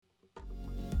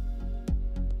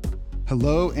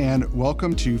Hello and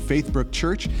welcome to Faithbrook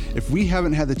Church. If we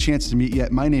haven't had the chance to meet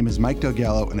yet, my name is Mike Del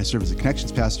Gallo and I serve as a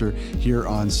Connections Pastor here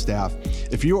on staff.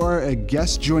 If you are a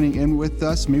guest joining in with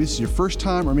us, maybe this is your first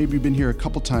time or maybe you've been here a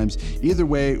couple times, either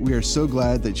way, we are so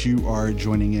glad that you are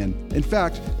joining in. In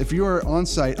fact, if you are on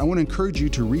site, I want to encourage you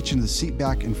to reach into the seat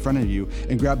back in front of you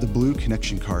and grab the blue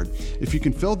connection card. If you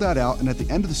can fill that out and at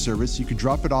the end of the service, you could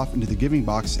drop it off into the giving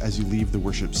box as you leave the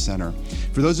worship center.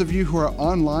 For those of you who are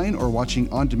online or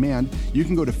watching on demand, you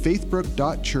can go to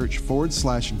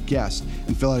faithbrook.church/guest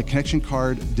and fill out a connection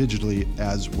card digitally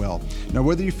as well. Now,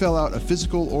 whether you fill out a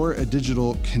physical or a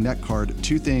digital connect card,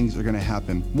 two things are going to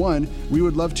happen. One, we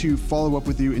would love to follow up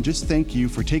with you and just thank you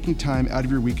for taking time out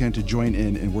of your weekend to join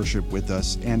in and worship with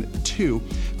us. And two,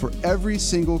 for every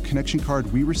single connection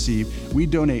card we receive, we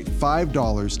donate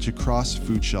 $5 to Cross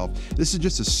Food Shelf. This is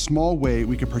just a small way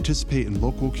we can participate in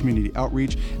local community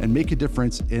outreach and make a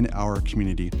difference in our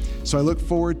community. So I look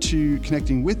forward to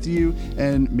connecting with you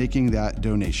and making that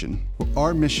donation.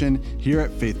 Our mission here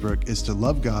at Faithbrook is to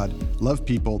love God, love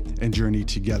people, and journey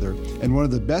together. And one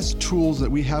of the best tools that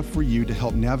we have for you to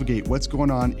help navigate what's going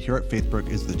on here at Faithbrook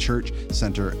is the Church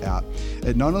Center app.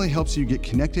 It not only helps you get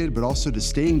connected, but also to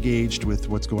stay engaged with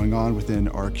what's going on within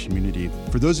our community.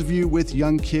 For those of you with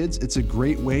young kids, it's a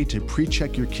great way to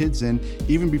pre-check your kids in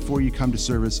even before you come to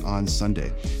service on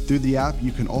Sunday. Through the app,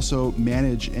 you can also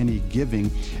manage any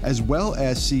giving, as well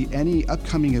as see any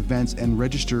upcoming events and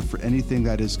register for anything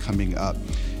that is coming up.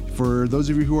 For those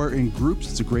of you who are in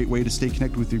groups, it's a great way to stay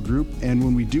connected with your group. And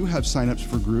when we do have signups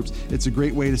for groups, it's a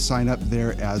great way to sign up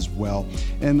there as well.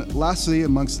 And lastly,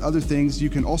 amongst other things, you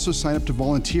can also sign up to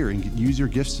volunteer and use your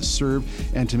gifts to serve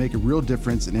and to make a real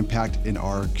difference and impact in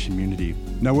our community.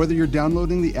 Now, whether you're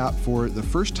downloading the app for the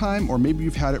first time or maybe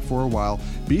you've had it for a while,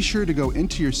 be sure to go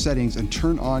into your settings and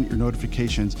turn on your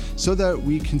notifications so that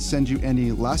we can send you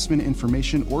any last-minute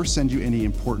information or send you any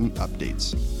important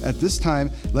updates. At this time,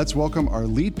 let's welcome our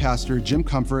lead pastor, Jim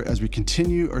Comfort, as we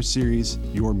continue our series,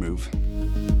 Your Move.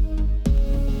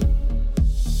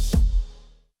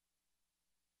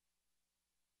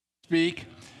 Speak.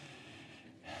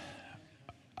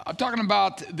 I'm talking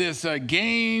about this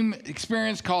game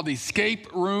experience called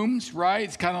escape rooms, right?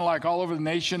 It's kind of like all over the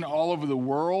nation, all over the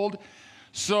world.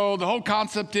 So the whole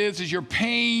concept is you're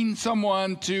paying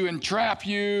someone to entrap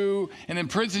you and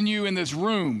imprison you in this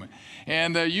room.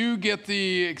 And you get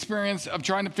the experience of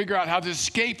trying to figure out how to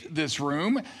escape this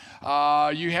room.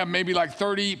 You have maybe like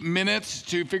 30 minutes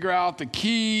to figure out the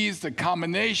keys, the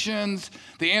combinations,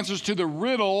 the answers to the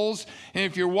riddles. And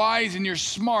if you're wise and you're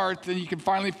smart, then you can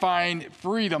finally find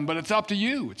freedom. But it's up to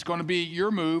you. It's going to be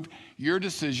your move, your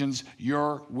decisions,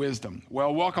 your wisdom.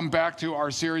 Well, welcome back to our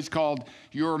series called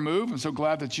Your Move. I'm so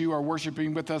glad that you are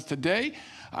worshiping with us today.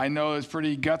 I know it's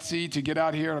pretty gutsy to get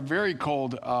out here on a very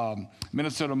cold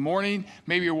Minnesota morning.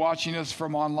 Maybe you're watching us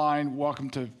from online.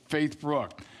 Welcome to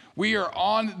Faithbrook. We are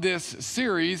on this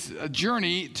series, a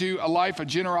journey to a life of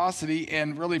generosity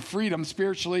and really freedom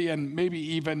spiritually and maybe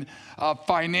even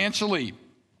financially.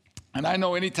 And I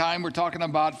know anytime we're talking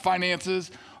about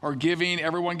finances or giving,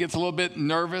 everyone gets a little bit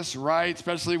nervous, right?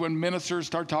 Especially when ministers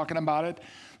start talking about it.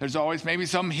 There's always maybe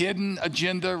some hidden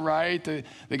agenda, right? The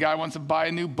guy wants to buy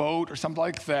a new boat or something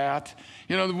like that.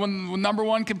 You know, the number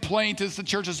one complaint is the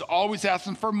church is always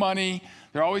asking for money.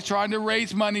 They're always trying to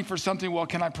raise money for something. Well,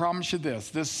 can I promise you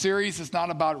this? This series is not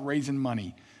about raising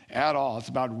money at all. It's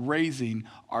about raising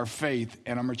our faith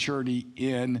and our maturity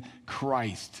in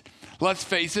Christ. Let's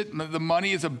face it, the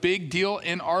money is a big deal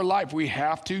in our life. We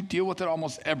have to deal with it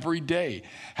almost every day.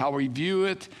 How we view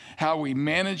it, how we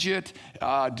manage it,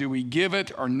 do we give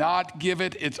it or not give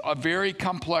it? It's a very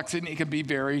complex and it can be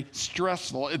very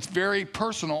stressful. It's very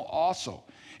personal also.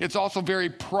 It's also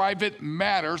very private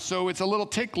matter, so it's a little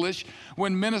ticklish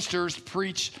when ministers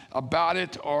preach about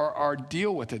it or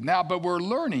deal with it. Now, but we're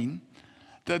learning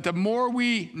that the more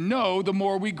we know, the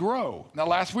more we grow. Now,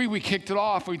 last week we kicked it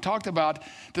off. We discovered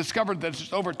that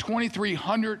there's over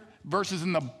 2,300 verses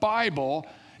in the Bible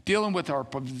dealing with our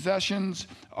possessions,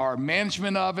 our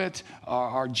management of it,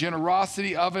 our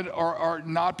generosity of it, or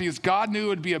not, because God knew it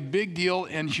would be a big deal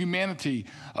in humanity.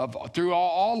 Through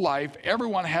all life,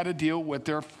 everyone had to deal with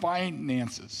their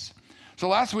finances. So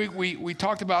last week, we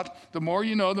talked about the more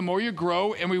you know, the more you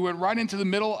grow, and we went right into the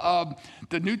middle of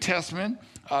the New Testament,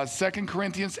 2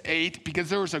 Corinthians 8, because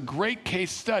there was a great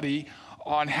case study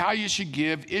on how you should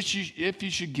give, if you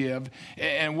should give,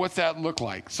 and what's that look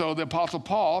like. So the Apostle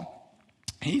Paul,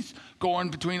 he's going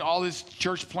between all his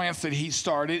church plants that he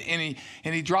started, and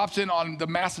he drops in on the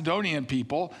Macedonian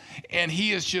people, and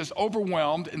he is just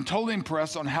overwhelmed and totally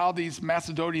impressed on how these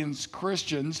Macedonian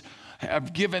Christians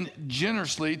have given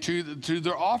generously to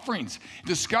their offerings,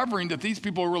 discovering that these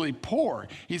people are really poor.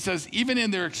 He says, even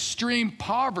in their extreme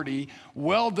poverty,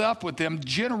 welled up with them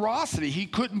generosity. He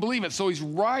couldn't believe it. So he's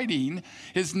writing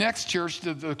his next church,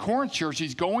 the Corinth church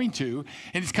he's going to,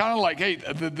 and he's kind of like, hey,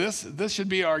 this should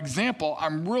be our example.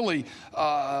 I'm really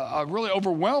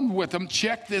overwhelmed with them.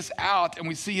 Check this out. And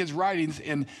we see his writings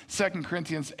in 2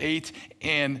 Corinthians 8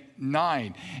 and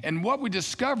 9. And what we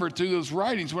discovered through those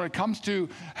writings when it comes to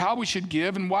how we should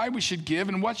give and why we should give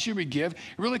and what should we give, it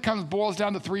really boils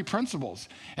down to three principles.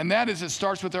 And that is, it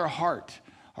starts with our heart.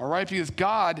 All right, because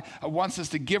God wants us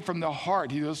to give from the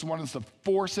heart. He doesn't want us to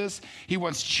force us. He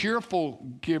wants cheerful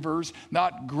givers,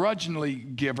 not grudgingly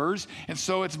givers. And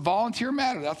so it's volunteer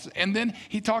matter. And then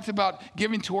he talked about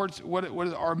giving towards what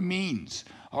is our means.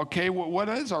 Okay, what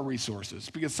is our resources?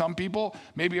 Because some people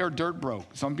maybe are dirt broke.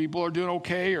 Some people are doing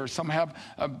okay, or some have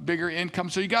a bigger income.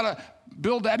 So you got to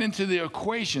build that into the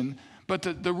equation.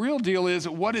 But the real deal is,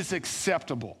 what is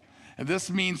acceptable? And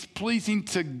this means pleasing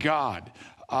to God.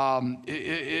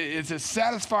 It's a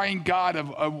satisfying God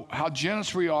of how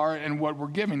generous we are and what we're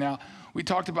giving. Now, we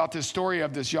talked about this story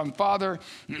of this young father.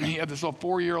 He had this little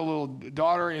 4-year-old little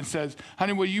daughter and says,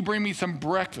 honey, will you bring me some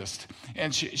breakfast?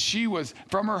 And she was,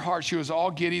 from her heart, she was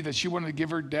all giddy that she wanted to give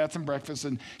her dad some breakfast.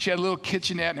 And she had a little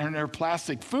kitchenette and her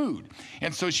plastic food.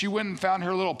 And so she went and found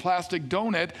her little plastic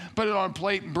donut, put it on a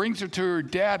plate, and brings it to her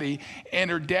daddy.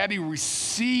 And her daddy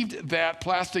received that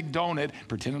plastic donut,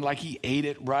 pretended like he ate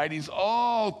it, right? He's,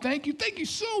 oh, thank you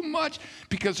so much,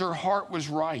 because her heart was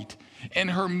right.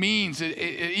 And her means, it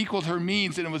equaled her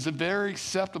means, and it was very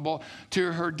acceptable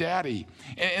to her daddy.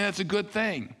 And it's a good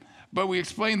thing. But we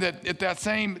explained that if that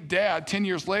same dad, 10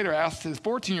 years later, asked his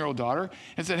 14-year-old daughter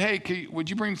and said, hey,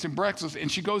 would you bring some breakfast?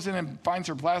 And she goes in and finds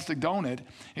her plastic donut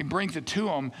and brings it to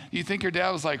him. Do you think her dad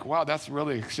was like, wow, that's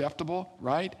really acceptable,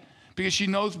 right? Because she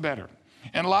knows better.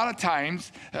 And a lot of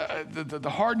times, the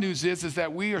hard news is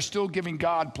that we are still giving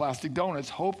God plastic donuts,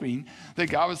 hoping that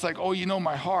God was like, oh, you know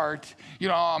my heart. You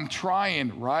know, I'm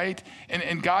trying, right?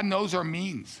 And God knows our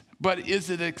means. But is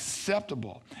it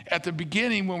acceptable? At the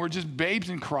beginning, when we're just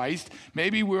babes in Christ,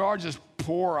 maybe we are just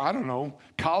poor, I don't know,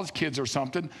 college kids or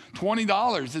something.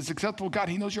 $20 is acceptable. God,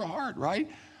 he knows your heart, right?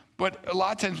 But a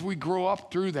lot of times we grow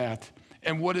up through that.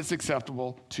 And what is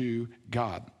acceptable to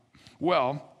God?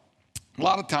 Well, a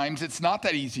lot of times it's not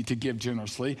that easy to give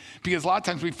generously, because a lot of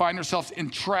times we find ourselves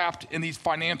entrapped in these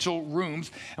financial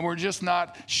rooms and we're just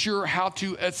not sure how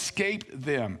to escape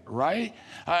them, right?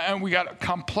 And we got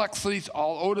complexities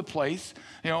all over the place.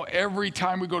 You know, every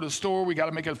time we go to the store, we got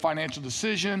to make a financial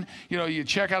decision. You know, you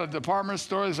check out a department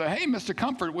store, they say, hey, Mr.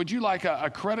 Comfort, would you like a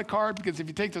credit card? Because if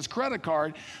you take this credit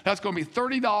card, that's going to be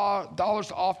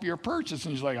 $30 off your purchase.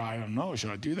 And you're like, I don't know,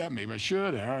 should I do that? Maybe I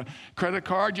should. Credit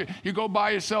card, you go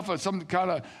buy yourself some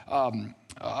kind of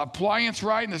appliance,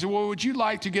 right? And they say, well, would you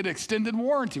like to get extended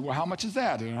warranty? Well, how much is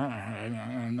that? I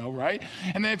don't know, right?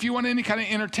 And then if you want any kind of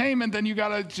entertainment, then you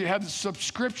got to have the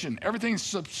subscription. Everything's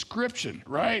subscription,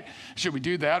 right? Should we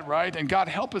do that, right? And God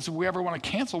help us if we ever want to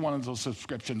cancel one of those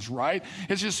subscriptions, right?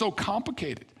 It's just so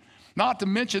complicated. Not to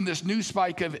mention this new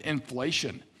spike of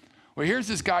inflation. Well, here's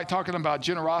this guy talking about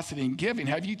generosity and giving.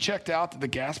 Have you checked out the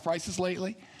gas prices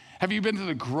lately? Have you been to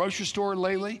the grocery store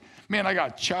lately? Man, I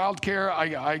got childcare,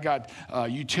 I got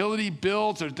utility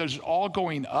bills, there's all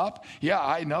going up. Yeah,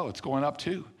 I know, it's going up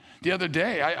too. The other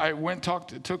day, I went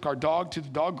took our dog to the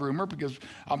dog groomer because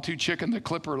I'm too chicken to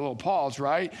clip her little paws,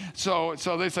 right? So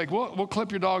they say, we'll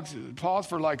clip your dog's paws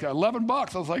for like $11.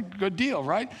 I was like, good deal,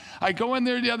 right? I go in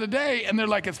there the other day, and they're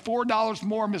like, it's $4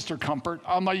 more, Mr. Comfort.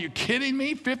 I'm like, are you kidding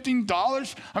me?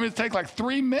 $15? I mean, it takes like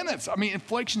 3 minutes. I mean,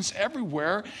 inflation's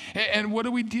everywhere. And what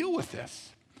do we deal with this?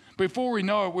 Before we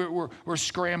know it, we're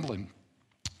scrambling.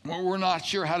 We're not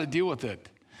sure how to deal with it.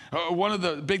 One of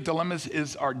the big dilemmas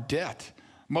is our debt.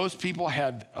 Most people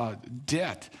had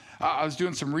debt. I was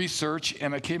doing some research,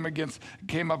 and I came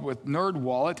up with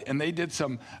NerdWallet, and they did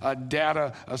some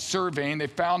data surveying. They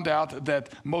found out that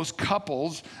most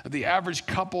couples, the average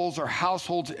couples or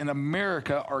households in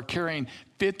America, are carrying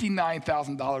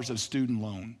 $59,000 of student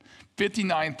loan.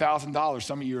 $59,000.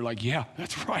 Some of you are like, yeah,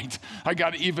 that's right. I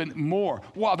got even more.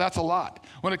 Wow, that's a lot.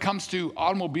 When it comes to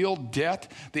automobile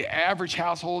debt, the average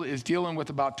household is dealing with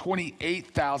about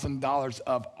 $28,000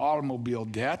 of automobile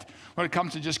debt. When it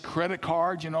comes to just credit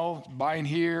cards, you know, buying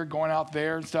here, going out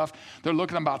there and stuff, they're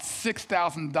looking at about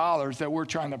 $6,000 that we're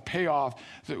trying to pay off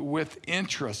with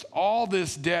interest. All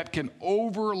this debt can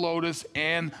overload us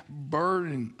and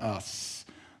burden us.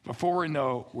 Before we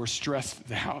know, we're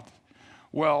stressed out.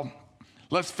 Well,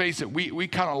 let's face it, we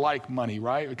kind of like money,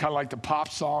 right? We kind of like the pop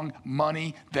song,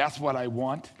 Money, That's What I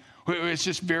Want. It's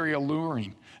just very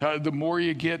alluring. The more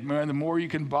you get, man, the more you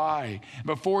can buy.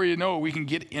 Before you know it, we can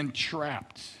get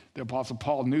entrapped. The Apostle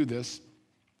Paul knew this.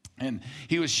 And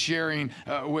he was sharing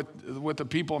with the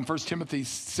people in 1 Timothy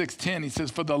 6:10. He says,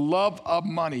 "For the love of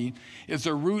money is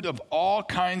the root of all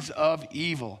kinds of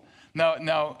evil."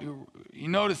 Now, you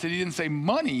notice that he didn't say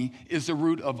money is the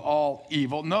root of all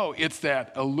evil. No, it's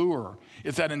that allure.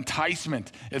 It's that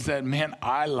enticement. It's that, man,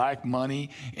 I like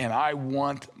money and I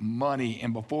want money.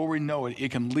 And before we know it,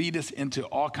 it can lead us into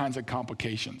all kinds of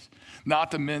complications.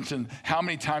 Not to mention how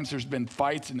many times there's been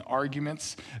fights and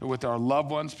arguments with our loved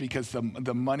ones because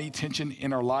the money tension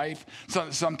in our life.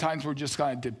 Sometimes we're just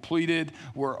kind of depleted.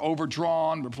 We're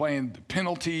overdrawn. We're playing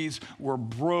penalties. We're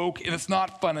broke. And it's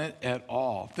not fun at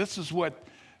all. This is what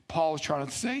Paul is trying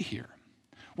to say here.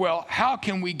 Well, how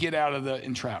can we get out of the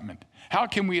entrapment? How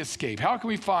can we escape? How can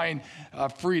we find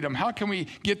freedom? How can we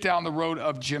get down the road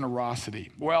of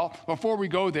generosity? Well, before we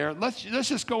go there, let's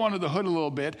just go under the hood a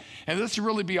little bit and let's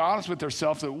really be honest with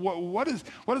ourselves. That what is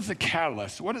the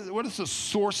catalyst? What is the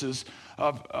sources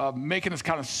of making us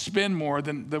kind of spend more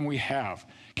than we have?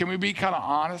 Can we be kind of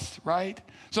honest, right?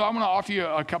 So I'm going to offer you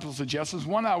a couple of suggestions.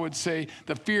 One, I would say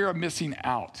the fear of missing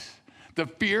out. The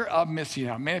fear of missing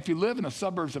out. Man, if you live in the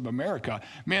suburbs of America,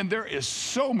 man, there is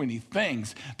so many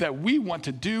things that we want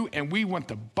to do and we want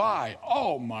to buy.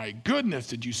 Oh my goodness,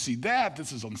 did you see that?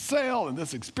 This is on sale and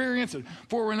this experience. And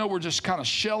before we know, we're just kind of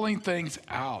shelling things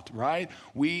out, right?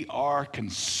 We are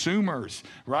consumers,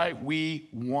 right? We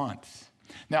want.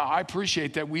 Now, I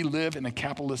appreciate that we live in a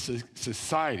capitalistic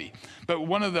society, but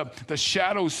one of the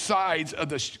shadow sides of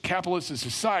the capitalistic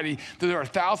society, that there are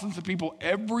thousands of people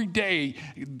every day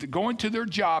going to their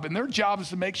job, and their job is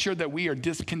to make sure that we are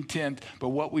discontent by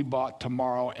what we bought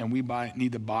tomorrow and we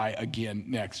need to buy again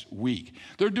next week.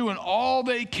 They're doing all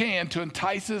they can to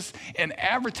entice us and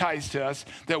advertise to us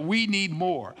that we need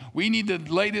more. We need the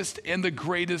latest and the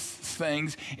greatest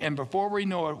things, and before we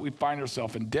know it, we find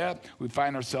ourselves in debt. We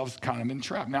find ourselves kind of in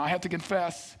trouble. Now, I have to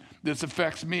confess, this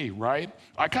affects me, right?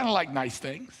 I kind of like nice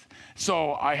things.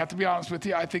 So I have to be honest with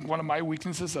you. I think one of my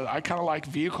weaknesses is I kind of like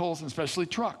vehicles, and especially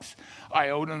trucks. I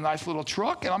own a nice little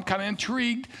truck, and I'm kind of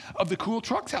intrigued of the cool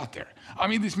trucks out there. I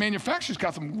mean, these manufacturers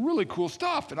got some really cool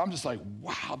stuff, and I'm just like,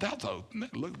 wow,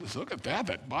 look at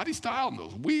that body style and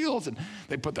those wheels, and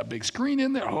they put that big screen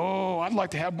in there. Oh, I'd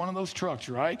like to have one of those trucks,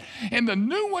 right? And the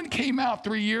new one came out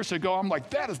 3 years ago. I'm like,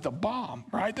 that is the bomb,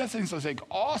 right? That thing's like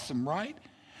awesome, right?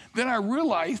 Then I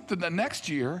realized that the next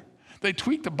year, they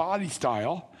tweaked the body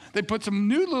style. They put some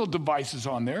new little devices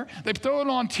on there. They throw it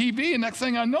on TV, and next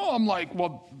thing I know, I'm like,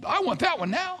 well, I want that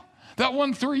one now. That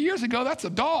one 3 years ago, that's a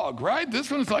dog, right? This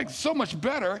one's like so much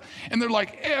better. And they're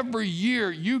like, every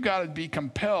year, you got to be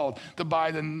compelled to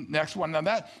buy the next one. Now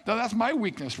that's my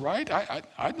weakness, right?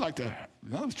 I'd like to,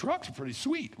 those trucks are pretty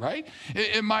sweet, right?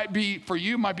 It might be, for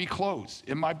you, it might be clothes.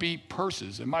 It might be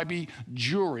purses. It might be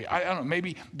jewelry. I don't know,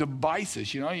 maybe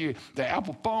devices, the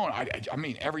Apple phone. I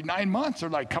mean, every 9 months, they're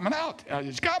like coming out. I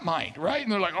just got mine, right?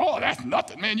 And they're like, oh, that's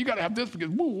nothing, man. You got to have this because,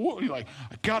 woo. You're like,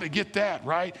 I got to get that,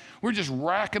 right? We're just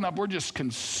racking up. We're just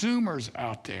consumers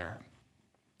out there.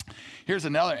 Here's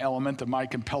another element that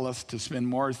might compel us to spend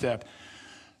more is that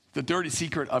the dirty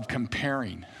secret of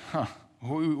comparing.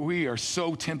 We are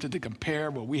so tempted to compare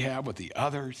what we have with the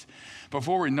others.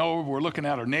 Before we know it, we're looking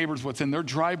at our neighbors, what's in their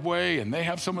driveway, and they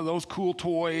have some of those cool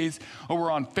toys. Or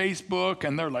we're on Facebook,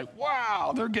 and they're like,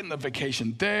 wow, they're getting a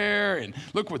vacation there, and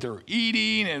look what they're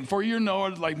eating. And before you know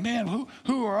it, like, man,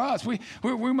 who are us? We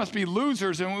must be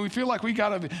losers, and we feel like we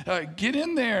got to get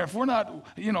in there. If we're not,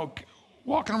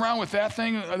 walking around with that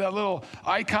thing, that little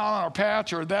icon on our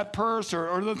patch, or that purse,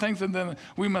 or the things, and then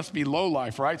we must be low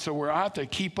life, right? So we have to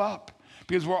keep up,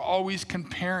 because we're always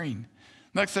comparing.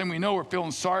 Next thing we know, we're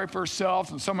feeling sorry for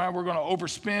ourselves, and somehow we're going to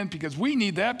overspend because we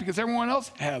need that because everyone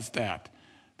else has that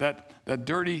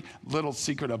dirty little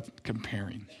secret of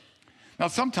comparing. Now,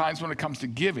 sometimes when it comes to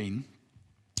giving,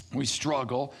 we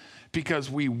struggle because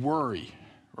we worry,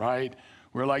 right?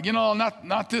 We're like,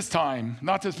 not this time,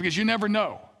 not this, because you never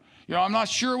know. I'm not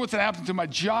sure what's going to happen to my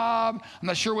job. I'm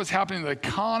not sure what's happening to the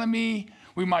economy.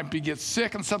 We might get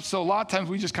sick and stuff. So a lot of times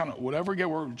we just kind of, whatever we get,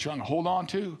 we're trying to hold on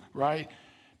to, right?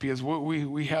 Because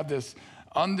we have this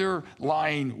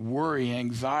underlying worry,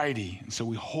 anxiety, and so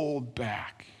we hold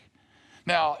back.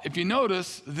 Now, if you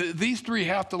notice, these three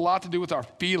have a lot to do with our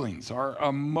feelings, our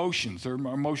emotions. They're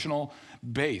emotional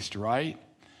based, right?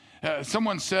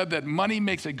 Someone said that money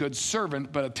makes a good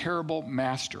servant, but a terrible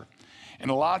master. And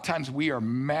a lot of times we are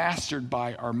mastered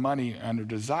by our money and our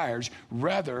desires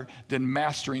rather than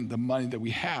mastering the money that we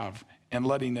have and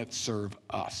letting it serve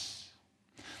us.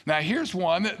 Now, here's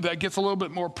one that gets a little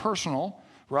bit more personal,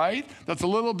 right? That's a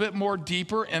little bit more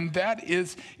deeper, and that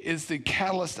is the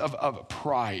catalyst of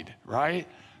pride, right?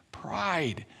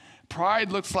 Pride.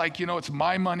 Pride looks like, it's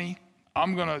my money.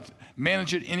 I'm going to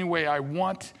manage it any way I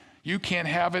want. You can't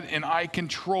have it, and I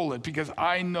control it because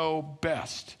I know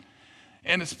best.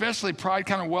 And especially pride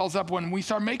kind of wells up when we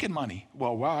start making money.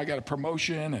 Well, wow, I got a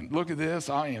promotion, and look at this,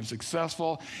 I am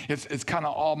successful. It's kind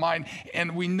of all mine.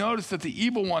 And we notice that the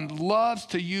evil one loves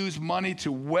to use money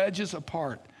to wedge us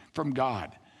apart from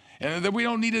God. And that we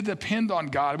don't need to depend on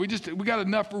God. We got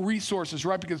enough resources,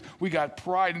 right? Because we got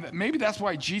pride. And maybe that's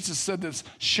why Jesus said this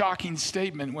shocking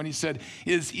statement when he said,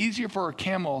 it is easier for a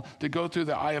camel to go through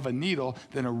the eye of a needle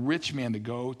than a rich man to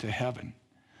go to heaven.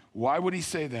 Why would he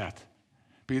say that?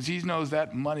 Because he knows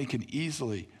that money can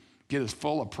easily get us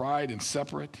full of pride and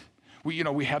separate.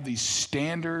 We have these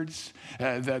standards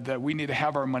that we need to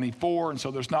have our money for, and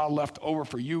so there's not left over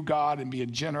for you, God, and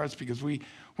being generous because we're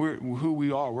who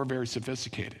we are. We're very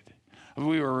sophisticated.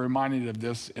 We were reminded of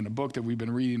this in a book that we've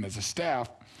been reading as a staff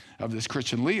of this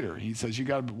Christian leader. He says, you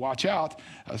got to watch out.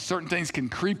 Certain things can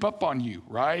creep up on you,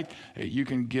 right? You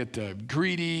can get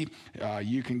greedy.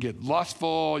 You can get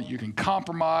lustful. You can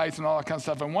compromise and all that kind of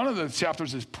stuff. And one of the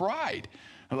chapters is pride.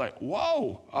 I'm like,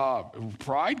 whoa,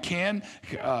 pride can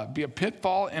be a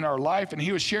pitfall in our life. And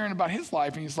he was sharing about his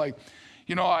life. And he's like,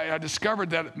 I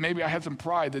discovered that maybe I had some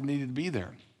pride that needed to be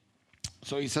there.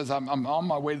 So he says, I'm on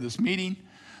my way to this meeting.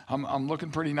 I'm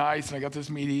looking pretty nice, and I got this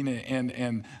meeting,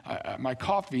 and my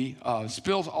coffee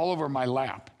spills all over my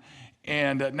lap.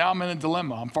 And now I'm in a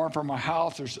dilemma. I'm far from my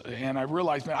house, and I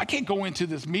realize, man, I can't go into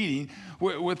this meeting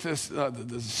with this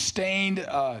stained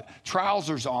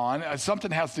trousers on.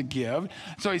 Something has to give.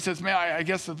 So he says, man, I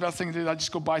guess the best thing to do is I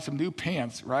just go buy some new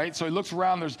pants, right? So he looks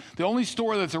around. The only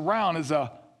store that's around is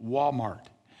a Walmart.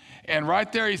 And right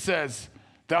there he says,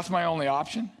 that's my only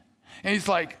option. And he's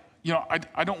like,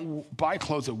 I don't buy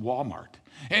clothes at Walmart.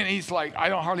 And he's like, I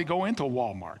don't hardly go into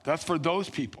Walmart. That's for those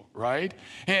people, right?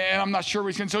 And I'm not sure what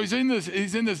he's going to. So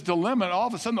he's in this dilemma, and all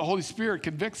of a sudden the Holy Spirit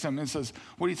convicts him and says,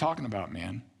 what are you talking about,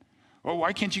 man? Well,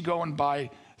 why can't you go and buy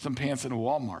some pants in a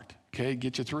Walmart, okay,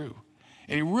 get you through?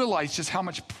 And he realized just how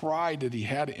much pride that he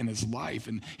had in his life,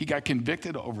 and he got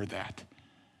convicted over that.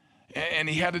 And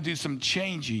he had to do some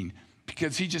changing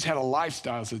because he just had a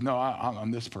lifestyle that says, no,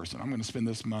 I'm this person. I'm going to spend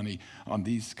this money on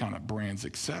these kind of brands,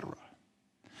 etc.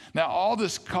 Now, all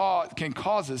this can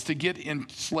cause us to get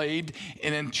enslaved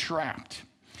and entrapped.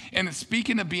 And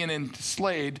speaking of being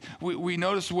enslaved, we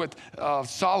notice with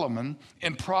Solomon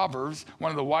in Proverbs,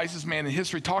 one of the wisest men in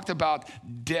history, talked about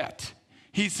debt.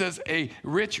 He says a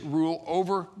rich rule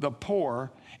over the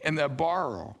poor, and the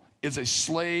borrower is a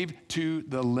slave to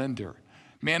the lender.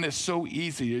 Man, it's so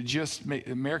easy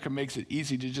America makes it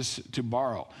easy to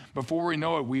borrow. Before we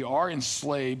know it, we are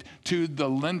enslaved to the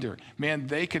lender. Man,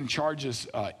 they can charge us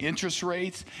interest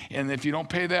rates, and if you don't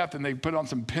pay that, then they put on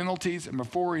some penalties, and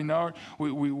before we know it,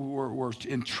 we're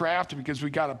entrapped because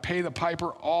we got to pay the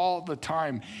piper all the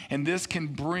time. And this can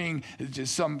bring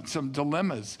just some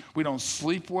dilemmas. We don't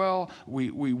sleep well, we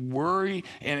worry,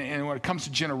 and when it comes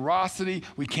to generosity,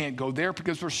 we can't go there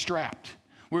because we're strapped.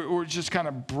 We're just kind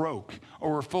of broke,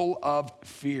 or we're full of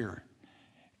fear.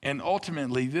 And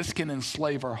ultimately, this can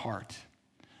enslave our heart.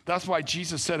 That's why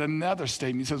Jesus said another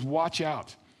statement. He says, watch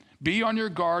out. Be on your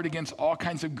guard against all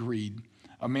kinds of greed.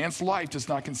 A man's life does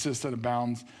not consist of the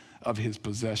bounds of his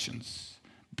possessions.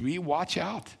 Watch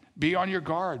out. Be on your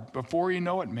guard. Before you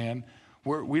know it, man,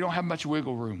 we don't have much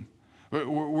wiggle room.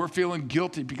 We're feeling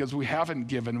guilty because we haven't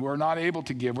given. We're not able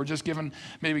to give. We're just giving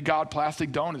maybe God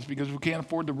plastic donuts because we can't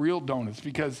afford the real donuts.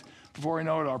 Because before we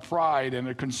know it, our pride and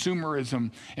our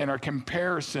consumerism and our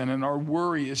comparison and our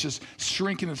worry is just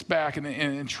shrinking us back and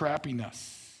entrapping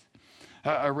us.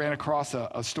 I ran across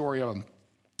a story of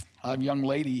a young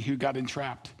lady who got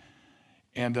entrapped.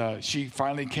 And she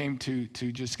finally came to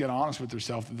just get honest with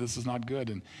herself that this is not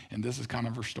good. And this is kind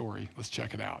of her story. Let's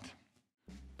check it out.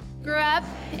 Grew up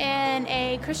in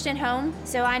a Christian home,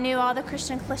 so I knew all the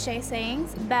Christian cliche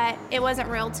sayings, but it wasn't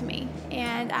real to me,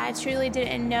 and I truly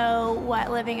didn't know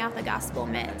what living out the gospel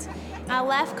meant. I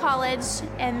left college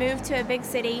and moved to a big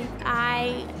city.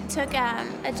 I took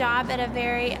a job at a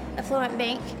very affluent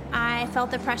bank. I felt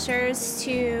the pressures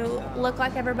to look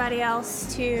like everybody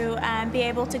else, to be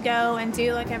able to go and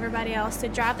do like everybody else, to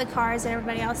drive the cars that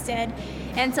everybody else did,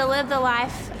 and to live the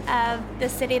life of the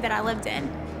city that I lived in.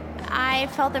 I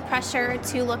felt the pressure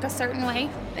to look a certain way,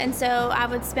 and so I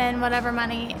would spend whatever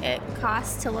money it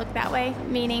cost to look that way,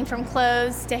 meaning from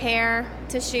clothes to hair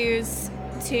to shoes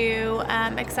to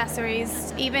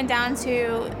accessories, even down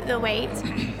to the weight.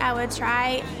 I would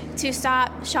try to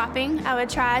stop shopping. I would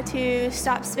try to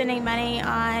stop spending money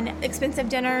on expensive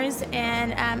dinners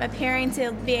and appearing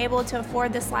to be able to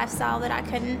afford this lifestyle that I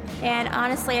couldn't. And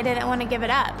honestly, I didn't want to give it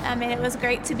up. I mean, it was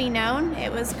great to be known.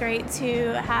 It was great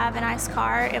to have a nice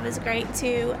car. It was great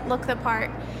to look the part.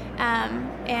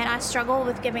 And I struggle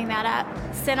with giving that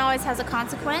up. Sin always has a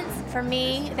consequence. For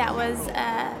me, that was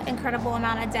an incredible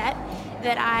amount of debt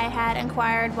that I had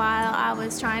acquired while I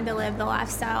was trying to live the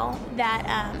lifestyle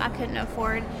that I couldn't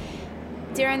afford.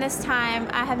 During this time,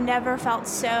 I have never felt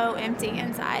so empty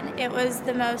inside. It was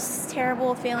the most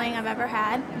terrible feeling I've ever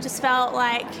had. Just felt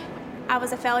like I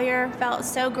was a failure, felt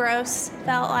so gross,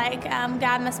 felt like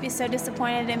God must be so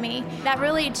disappointed in me. That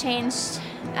really changed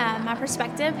my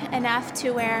perspective enough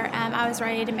to where I was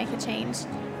ready to make a change.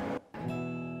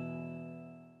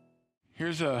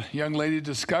 Here's a young lady who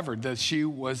discovered that she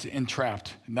was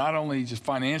entrapped, not only just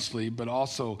financially, but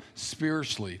also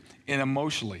spiritually and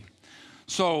emotionally.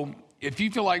 So if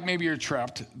you feel like maybe you're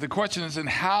trapped, the question is, and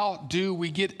how do we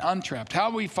get untrapped?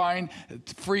 How do we find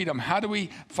freedom? How do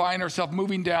we find ourselves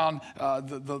moving down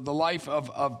the life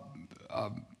of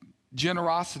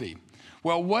generosity?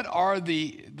 Well, what are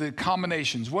the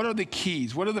combinations? What are the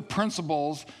keys? What are the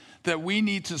principles that we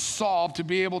need to solve to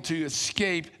be able to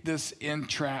escape this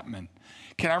entrapment?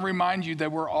 Can I remind you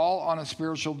that we're all on a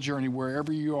spiritual journey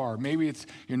wherever you are? Maybe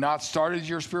you're not started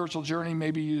your spiritual journey.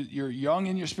 Maybe you're young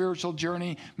in your spiritual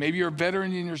journey. Maybe you're a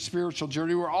veteran in your spiritual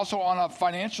journey. We're also on a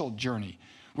financial journey.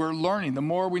 We're learning. The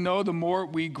more we know, the more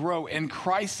we grow. And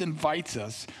Christ invites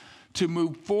us to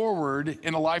move forward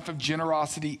in a life of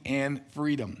generosity and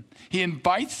freedom. He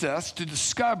invites us to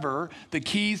discover the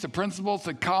keys, the principles,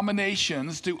 the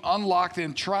combinations to unlock the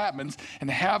entrapments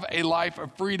and have a life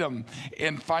of freedom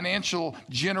and financial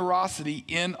generosity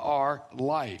in our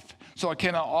life. So I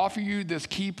can offer you this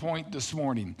key point this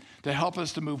morning to help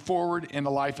us to move forward in a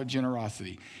life of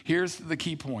generosity. Here's the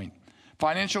key point.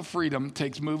 Financial freedom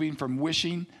takes moving from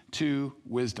wishing to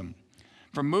wisdom.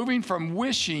 From moving from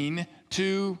wishing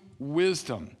to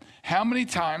wisdom. How many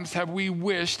times have we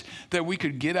wished that we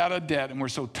could get out of debt and we're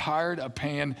so tired of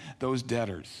paying those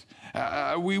debtors?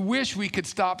 We wish we could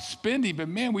stop spending, but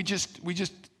man, we just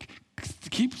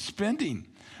keep spending.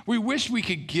 We wish we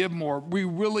could give more. We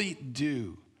really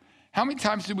do. How many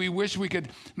times do we wish we could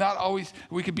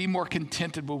be more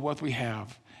contented with what we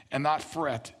have and not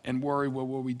fret and worry with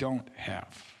what we don't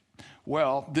have?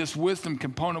 Well, this wisdom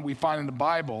component we find in the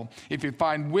Bible, if you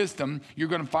find wisdom, you're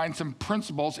going to find some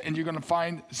principles and you're going to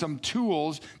find some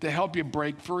tools to help you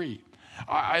break free.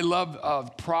 I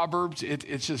love Proverbs.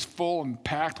 It's just full and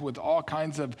packed with all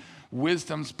kinds of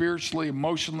wisdom, spiritually,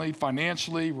 emotionally,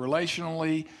 financially,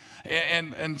 relationally.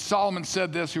 And Solomon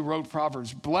said this, who wrote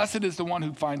Proverbs, "Blessed is the one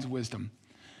who finds wisdom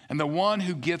and the one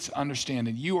who gets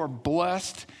understanding." You are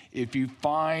blessed if you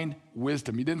find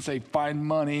wisdom. He didn't say find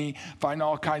money, find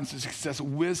all kinds of success.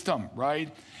 Wisdom,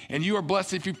 right? And you are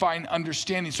blessed if you find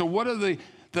understanding. So what are the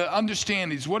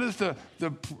understandings? What is the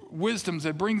wisdoms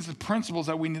that brings the principles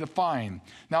that we need to find?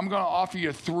 Now I'm going to offer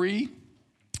you 3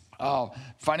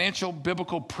 financial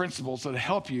biblical principles that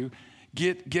help you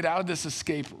get out of this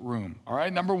escape room. All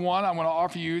right? Number 1, I want to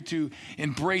offer you to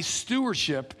embrace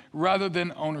stewardship rather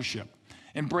than ownership.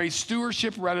 Embrace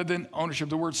stewardship rather than ownership.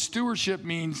 The word stewardship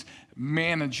means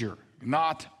manager,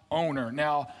 not owner.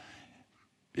 Now,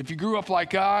 if you grew up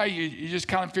like you just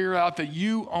kind of figure out that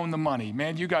you own the money.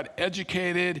 Man, you got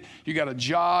educated, you got a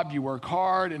job, you work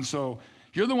hard, and so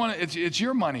you're the one, it's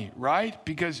your money, right?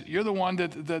 Because you're the one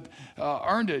that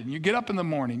earned it. And you get up in the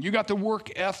morning. You got the work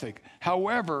ethic.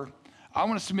 However, I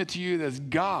want to submit to you that it's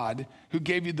God who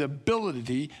gave you the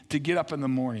ability to get up in the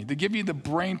morning, to give you the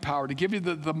brain power, to give you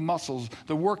the muscles,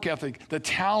 the work ethic, the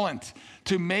talent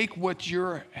to make what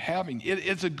you're having.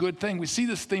 It's a good thing. We see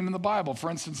this theme in the Bible.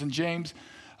 For instance, in James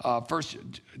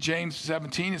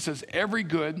 17, it says, "Every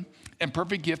good and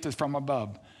perfect gift is from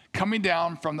above, coming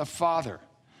down from the Father."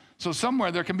 So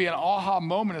somewhere there can be an aha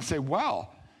moment and say, wow,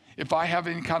 if I have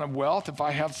any kind of wealth, if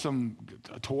I have some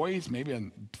toys, maybe a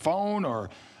phone or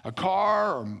a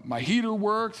car, or my heater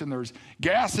works, and there's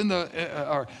gas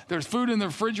or there's food in the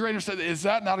refrigerator, so is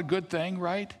that not a good thing,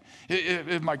 right?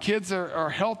 If my kids are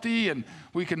healthy and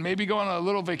we can maybe go on a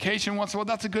little vacation once in a while,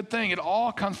 that's a good thing. It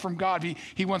all comes from God.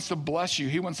 He wants to bless you.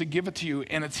 He wants to give it to you,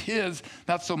 and it's His,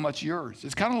 not so much yours.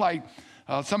 It's kind of like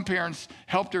some parents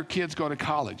help their kids go to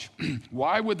college.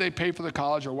 Why would they pay for the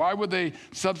college, or why would they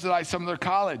subsidize some of their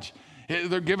college?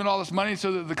 They're giving all this money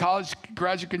so that the college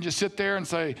graduate can just sit there and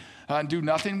say, and do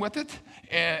nothing with it.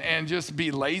 and just be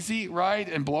lazy, right,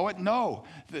 and blow it. No,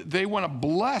 they want to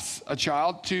bless a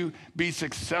child to be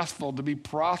successful, to be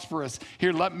prosperous.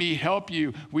 Here, let me help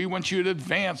you. We want you to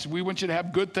advance. We want you to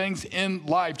have good things in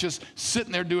life. Just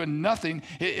sitting there doing nothing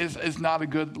is not a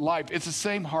good life. It's the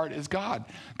same heart as God.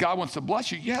 God wants to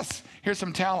bless you. Yes, here's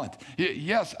some talent.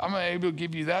 Yes, I'm able to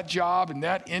give you that job and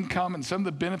that income and some of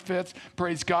the benefits.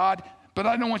 Praise God. But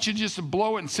I don't want you just to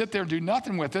blow it and sit there and do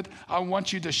nothing with it. I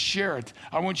want you to share it.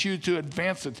 I want you to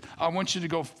advance it. I want you to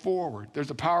go forward.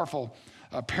 There's a powerful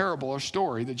parable or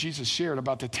story that Jesus shared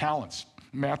about the talents,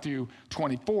 Matthew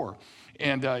 24.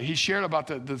 And he shared about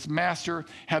this master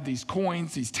had these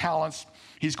coins, these talents.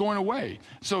 He's going away.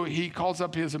 So he calls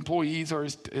up his employees or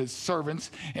his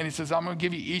servants, and he says, I'm going to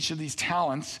give you each of these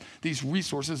talents, these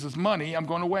resources, this money. I'm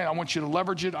going away. I want you to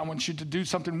leverage it. I want you to do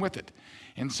something with it.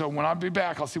 And so when I be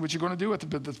back, I'll see what you're going to do with it.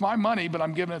 But it's my money, but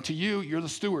I'm giving it to you. You're the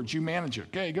stewards. You manage it.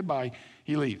 Okay, goodbye.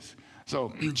 He leaves.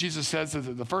 So Jesus says to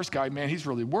the first guy, man, he's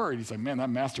really worried. He's like, man, that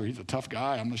master, he's a tough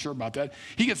guy. I'm not sure about that.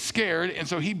 He gets scared, and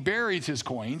so he buries his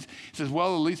coins. He says,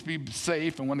 well, at least be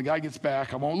safe, and when the guy gets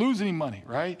back, I won't lose any money,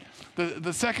 right?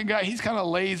 The second guy, he's kind of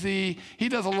lazy. He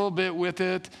does a little bit with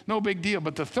it. No big deal.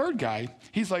 But the third guy,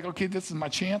 he's like, okay, this is my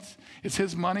chance. It's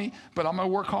his money, but I'm going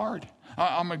to work hard.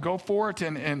 I'm going to go for it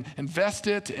and invest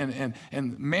it and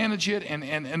manage it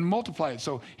and multiply it.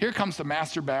 So here comes the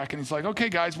master back, and he's like, okay,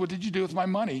 guys, what did you do with my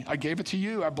money? I gave it to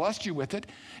you. I blessed you with it.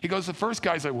 He goes, the first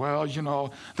guy's like, well, you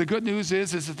know, the good news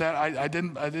is that I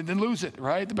didn't lose it,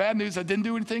 right? The bad news, I didn't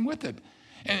do anything with it.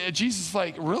 And Jesus is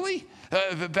like, really?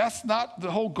 That's not the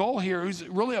whole goal here. He's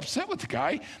really upset with the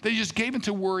guy. They just gave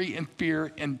into worry and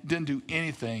fear and didn't do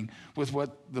anything with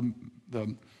what the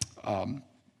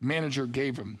manager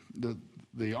gave him,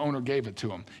 the owner gave it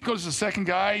to him. He goes to the second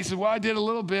guy. He said, well, I did a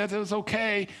little bit. It was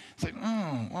okay. It's like,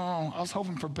 I was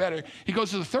hoping for better. He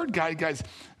goes to the third guy. Guys,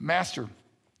 master,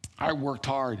 I worked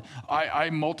hard.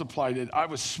 I multiplied it. I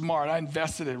was smart. I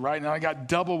invested it, right? And I got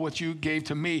double what you gave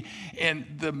to me. And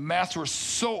the master was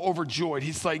so overjoyed.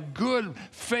 He's like, good,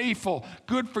 faithful,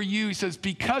 good for you. He says,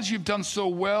 because you've done so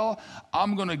well,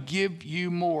 I'm going to give you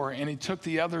more. And he took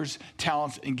the other's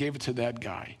talents and gave it to that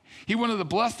guy. He wanted to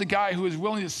bless the guy who is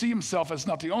willing to see himself as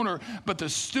not the owner, but the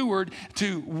steward,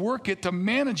 to work it, to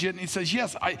manage it. And he says,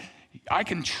 yes, I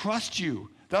can trust you.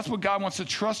 That's what God wants, to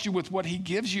trust you with what he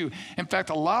gives you. In fact,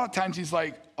 a lot of times he's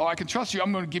like, oh, I can trust you.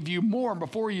 I'm going to give you more. And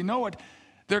before you know it,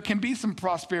 there can be some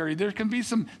prosperity. There can be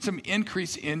some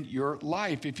increase in your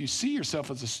life if you see yourself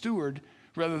as a steward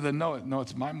rather than no,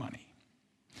 it's my money.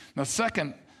 Now,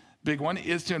 second big one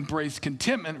is to embrace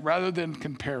contentment rather than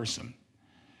comparison.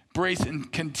 Embrace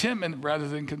contentment rather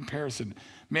than comparison.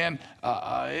 Man,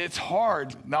 it's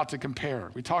hard not to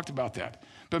compare. We talked about that.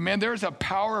 But man, there's a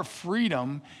power of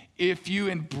freedom if you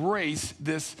embrace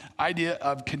this idea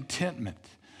of contentment.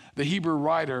 The Hebrew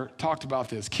writer talked about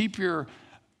this. Keep your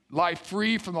life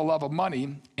free from the love of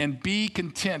money and be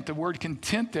content. The word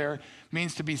content there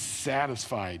means to be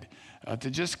satisfied, to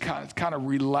just kind of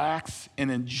relax and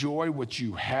enjoy what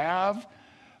you have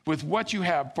with what you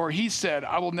have. For he said,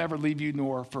 I will never leave you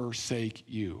nor forsake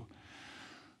you.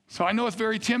 So I know it's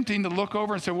very tempting to look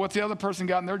over and say, what's the other person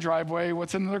got in their driveway?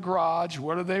 What's in their garage?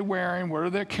 What are they wearing? What are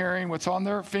they carrying? What's on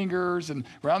their fingers and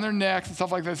around their necks and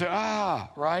stuff like that? I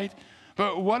say, right?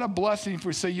 But what a blessing if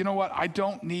we say, you know what? I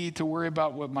don't need to worry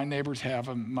about what my neighbors have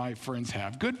and my friends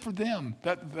have. Good for them.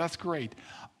 That's great.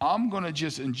 I'm going to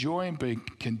just enjoy and be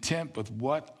content with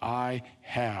what I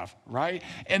have, right?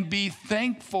 And be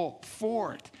thankful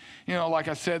for it. You know, like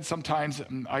I said, sometimes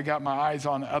I got my eyes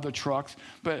on other trucks,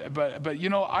 but you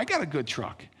know, I got a good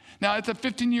truck. Now, it's a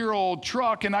 15-year-old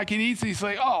truck, and I can easily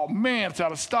say, oh, man, it's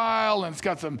out of style, and it's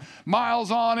got some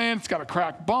miles on it, it's got a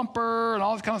cracked bumper, and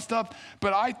all this kind of stuff.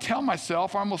 But I tell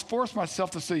myself, I almost force myself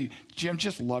to say, Jim,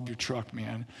 just love your truck,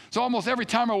 man. So almost every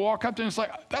time I walk up there, it's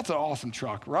like, that's an awesome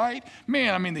truck, right?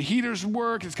 Man, I mean, the heaters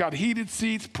work. It's got heated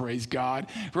seats, praise God,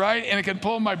 right? And it can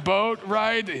pull my boat,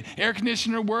 right? The air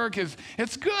conditioner work.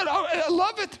 It's good. I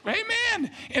love it.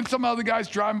 Amen. And some other guy's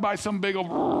driving by some big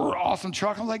old awesome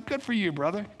truck. I'm like, good for you,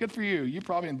 brother. Good for you. You're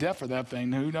probably in debt for that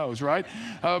thing. Who knows, right?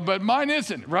 But mine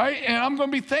isn't, right? And I'm going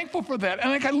to be thankful for that. And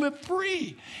I can live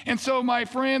free. And so my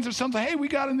friends or something, hey, we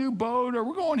got a new boat, or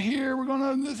we're going here, we're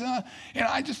going to this. And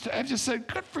I just said,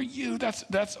 good for you.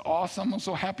 That's awesome. I'm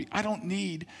so happy. I don't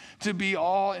need to be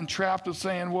all entrapped with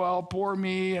saying, well, poor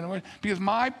me. Because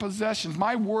my possessions,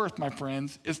 my worth, my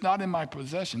friends, is not in my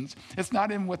possessions. It's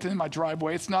not within my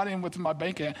driveway. It's not within my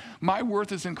bank account. My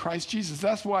worth is in Christ Jesus.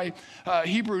 That's why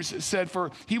Hebrews said,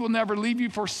 for he will never leave you,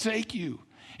 forsake you.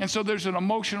 And so there's an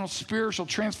emotional, spiritual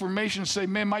transformation to say,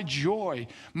 man, my joy,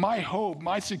 my hope,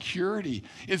 my security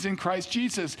is in Christ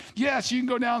Jesus. Yes, you can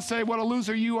go down and say, what a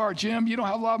loser you are, Jim. You don't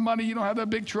have a lot of money. You don't have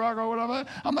that big truck or whatever.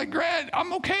 I'm like, great.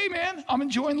 I'm okay, man. I'm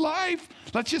enjoying life.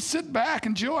 Let's just sit back,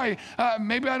 enjoy.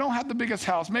 Maybe I don't have the biggest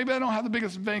house. Maybe I don't have the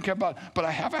biggest bank account, but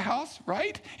I have a house,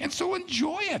 right? And so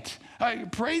enjoy it.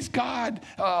 Praise God.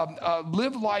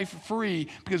 Live life free,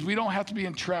 because we don't have to be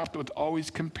entrapped with always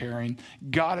comparing.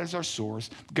 God is our source.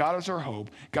 God is our hope.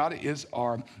 God is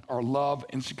our love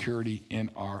and security in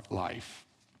our life.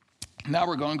 Now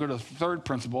we're going to go to the third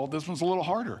principle. This one's a little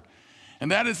harder,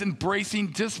 and that is embracing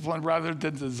discipline rather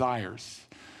than desires.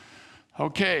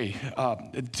 Okay,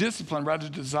 discipline rather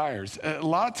than desires. A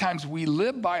lot of times we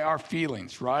live by our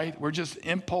feelings, right? We're just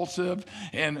impulsive,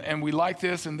 and we like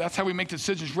this, and that's how we make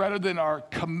decisions rather than our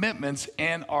commitments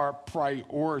and our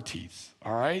priorities,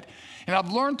 all right? And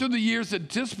I've learned through the years that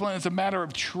discipline is a matter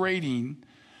of trading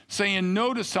saying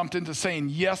no to something to saying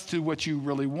yes to what you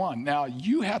really want. Now,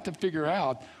 you have to figure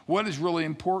out what is really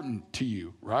important to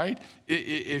you, right?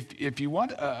 If you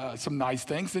want some nice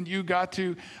things, then you got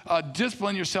to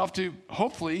discipline yourself to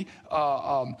hopefully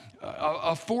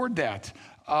afford that.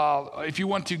 If you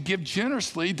want to give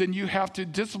generously, then you have to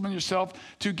discipline yourself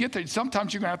to get there.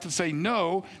 Sometimes you're going to have to say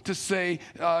no to say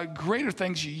greater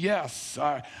things yes.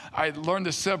 I learned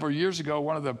this several years ago.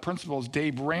 One of the principals,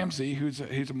 Dave Ramsey,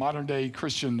 he's a modern-day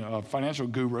Christian financial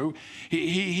guru,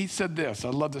 he said this. I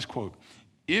love this quote.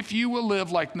 If you will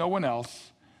live like no one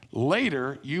else,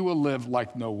 later you will live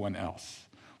like no one else.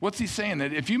 What's he saying?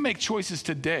 That if you make choices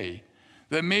today,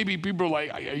 that maybe people are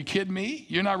like, are you kidding me?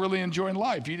 You're not really enjoying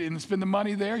life. You didn't spend the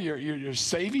money there. You're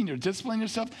saving. You're disciplining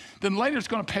yourself. Then later it's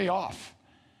going to pay off.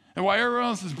 And while everyone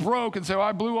else is broke and say, well,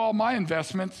 I blew all my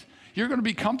investments, you're going to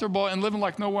be comfortable and living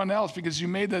like no one else because you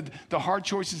made the hard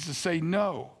choices to say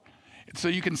no. So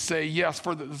you can say yes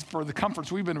for the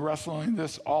comforts. We've been wrestling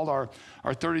this all our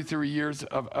 33 years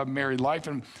of married life.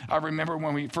 And I remember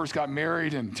when we first got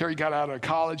married and Terry got out of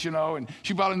college, and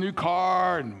she bought a new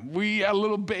car and we had a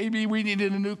little baby. We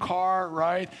needed a new car,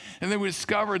 right? And then we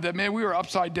discovered that, man, we were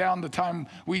upside down the time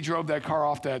we drove that car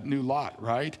off that new lot,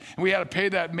 right? And we had to pay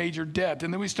that major debt.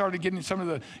 And then we started getting some of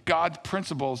the God's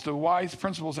principles, the wise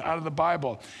principles out of the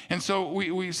Bible. And so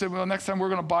we said, well, next time we're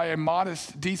going to buy a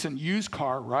modest, decent used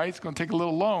car, right? It's going to take a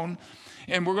little loan,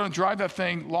 and we're going to drive that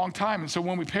thing a long time. And so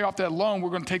when we pay off that loan,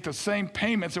 we're going to take the same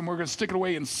payments and we're going to stick it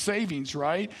away in savings,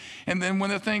 right? And then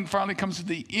when the thing finally comes to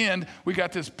the end, we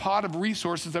got this pot of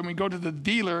resources. Then we go to the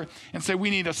dealer and say we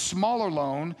need a smaller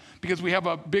loan because we have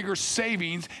a bigger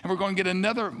savings, and we're going to get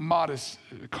another modest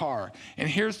car. And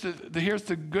here's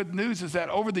the good news is that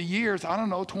over the years, I don't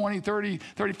know, 20, 30,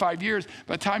 35 years,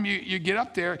 by the time you get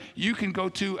up there, you can go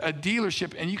to a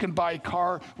dealership and you can buy a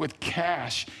car with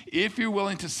cash if you're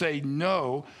willing to say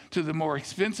no to the more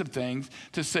expensive things,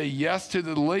 to say yes to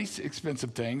the least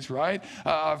expensive things, right?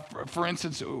 For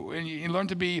instance, when you learn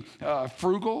to be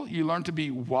frugal, you learn to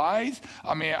be wise.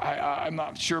 I mean, I'm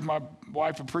not sure if my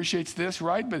wife appreciates this,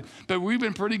 right? But we've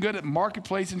been pretty good at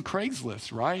Marketplace and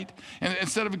Craigslist, right? And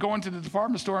instead of going to the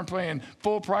department store and paying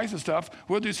full price of stuff,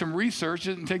 we'll do some research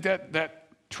and take that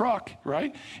truck,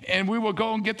 right? And we will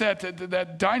go and get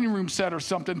that dining room set or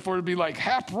something for it to be like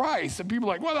half price. And people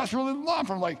are like, well, that's really low.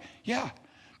 I'm like, yeah,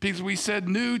 because we said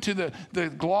no to the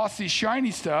glossy,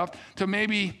 shiny stuff to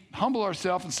maybe humble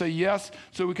ourselves and say yes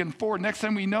so we can afford. Next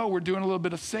time we know, we're doing a little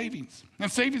bit of savings.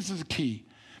 And savings is key.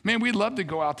 Man, we love to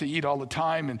go out to eat all the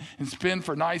time and spend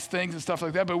for nice things and stuff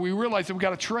like that, but we realize that we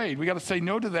got to trade. We got to say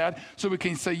no to that so we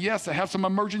can say yes to have some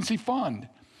emergency fund.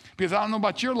 Because I don't know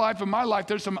about your life, but my life,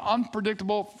 there's some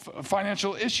unpredictable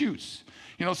financial issues.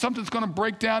 Something's going to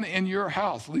break down in your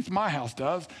house. At least my house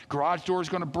does. Garage door is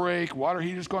going to break. Water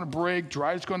heater is going to break.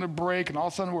 Dryer's going to break. And all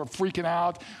of a sudden we're freaking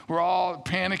out. We're all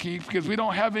panicky because we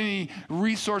don't have any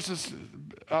resources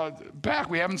back.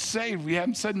 We haven't saved. We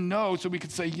haven't said no so we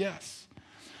could say yes.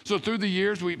 So through the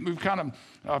years, we've kind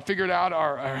of figured out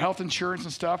our health insurance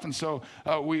and stuff, and so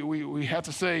we have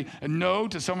to say no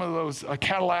to some of those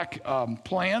Cadillac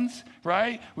plans,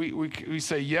 right? We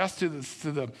say yes to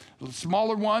the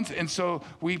smaller ones, and so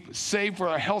we save for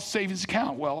a health savings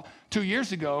account. Well, 2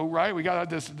 years ago, right, we got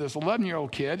this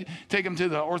 11-year-old kid, take him to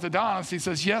the orthodontist. He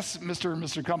says, yes,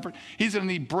 Mr. Comfort, he's going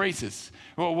to need braces.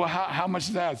 Well, how much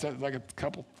is that? Is that like a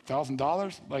couple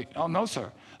 $1,000? Like, oh, no,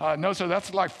 sir. No, sir,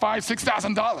 that's like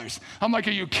 $5,000, $6,000. I'm like,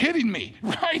 are you kidding me,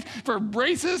 right? For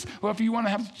braces? Well, if you want to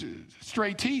have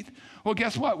straight teeth. Well,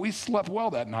 guess what? We slept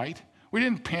well that night. We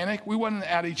didn't panic. We wasn't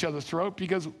at each other's throat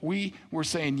because we were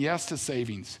saying yes to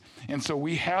savings. And so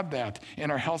we have that in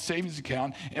our health savings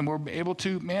account, and we're able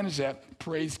to manage that.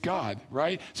 Praise God,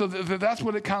 right? So that's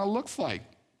what it kind of looks like.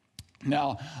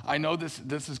 Now, I know this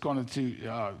is going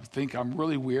to think I'm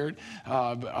really weird,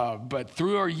 but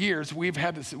through our years, we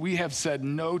have said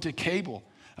no to cable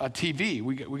TV.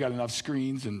 We got enough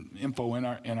screens and info in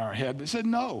our head. But said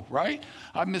no, right?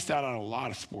 I've missed out on a lot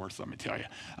of sports, let me tell you.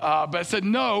 But I said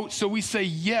no, so we say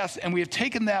yes, and we have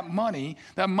taken that money,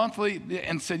 that monthly,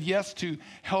 and said yes to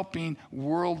helping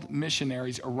world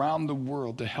missionaries around the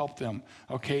world to help them,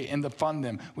 okay, and to fund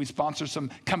them. We sponsor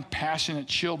some compassionate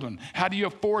children. How do you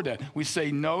afford that? We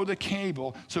say no to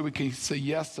cable so we can say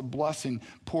yes to blessing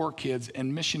poor kids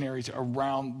and missionaries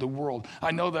around the world. I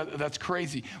know that's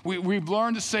crazy. We've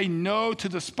learned to say no to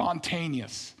the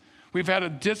spontaneous. We've had a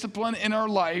discipline in our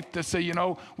life to say,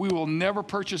 we will never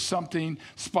purchase something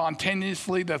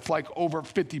spontaneously that's like over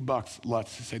 $50,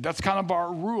 let's say. That's kind of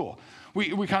our rule.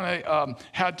 We kind of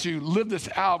had to live this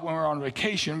out when we were on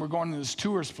vacation. We're going to this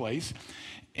tourist place.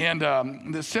 And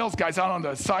the sales guy's out on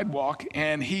the sidewalk,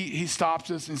 and he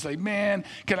stops us and says, man,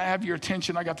 can I have your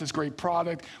attention? I got this great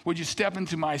product. Would you step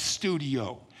into my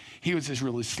studio? He was this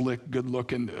really slick,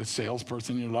 good-looking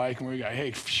salesperson you like, and we go,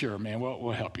 hey, sure, man, we'll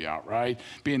help you out, right?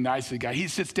 Being nice to the guy. He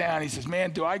sits down, he says,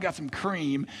 man, I got some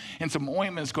cream and some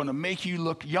ointment that's going to make you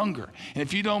look younger. And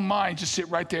if you don't mind, just sit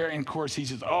right there. And, of course, he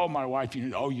says, oh, my wife,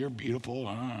 you're beautiful.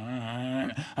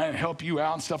 I help you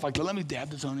out and stuff like that. Let me dab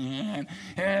this on your hand.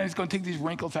 And he's going to take these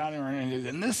wrinkles out.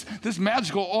 And this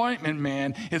magical ointment,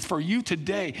 man, is for you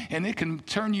today. And it can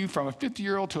turn you from a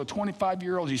 50-year-old to a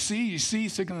 25-year-old. You see,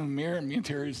 sitting in the mirror, and me and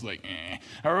Terry's like,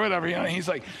 or whatever. He's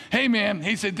like, hey, man,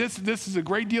 he said, this is a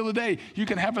great deal today. You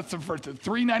can have it for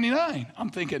 $3.99. I'm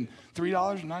thinking,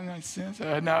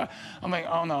 $3.99? No. I'm like,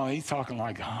 oh, no, he's talking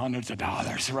like hundreds of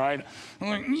dollars, right? I'm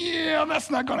like, yeah,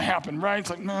 that's not going to happen, right? It's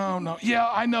like, no. Yeah,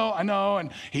 I know.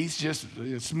 And he's just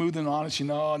smooth and honest,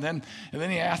 And then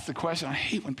he asked the question. I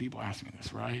hate when people ask me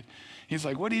this, right? He's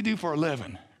like, what do you do for a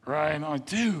living, right? And I'm like,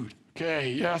 dude.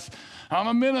 Okay, yes, I'm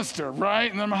a minister,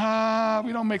 right? And I'm,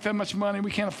 we don't make that much money.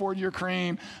 We can't afford your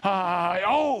cream.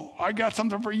 I got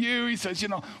something for you. He says,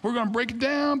 we're going to break it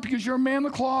down because you're a man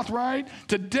of the cloth, right?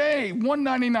 Today,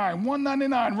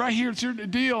 $1.99, right here, it's your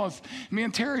deal. It's, me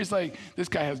and Terry's like, this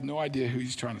guy has no idea who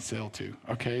he's trying to sell to,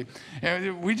 okay?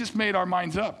 And we just made our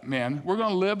minds up, man. We're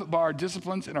going to live by our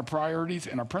disciplines and our priorities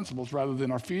and our principles rather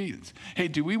than our feelings. Hey,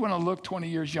 do we want to look 20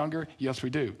 years younger? Yes, we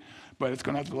do. But it's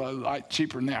going to have to be a lot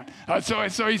cheaper than that.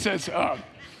 So he says,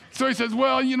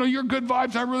 well, your good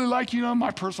vibes, I really like,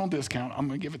 my personal discount. I'm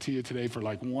going to give it to you today for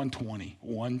like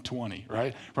 $120,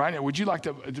 right? Right? Would you like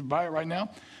to buy it right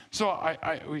now? So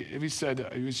we said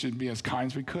we should be as kind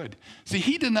as we could. See,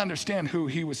 he didn't understand who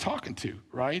he was talking to,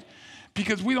 right?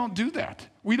 Because we don't do that.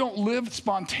 We don't live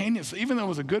spontaneously. Even though it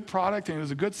was a good product and it was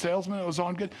a good salesman, it was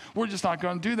on good, we're just not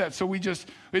going to do that. So it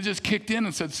just kicked in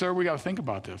and said, sir, we got to think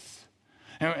about this.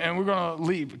 And we're going to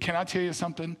leave. Can I tell you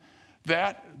something?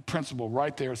 That principle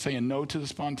right there, saying no to the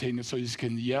spontaneous so you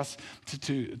can yes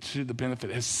to the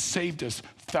benefit, has saved us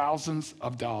thousands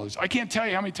of dollars. I can't tell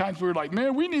you how many times we were like,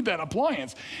 man, we need that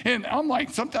appliance. And I'm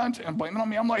like, sometimes, and blaming on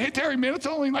me, I'm like, hey, Terry, man, it's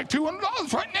only like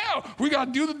 $200 right now. We got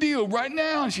to do the deal right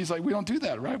now. And she's like, we don't do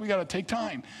that, right? We got to take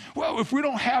time. Well, if we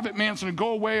don't have it, man, it's going to go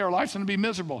away. Our life's going to be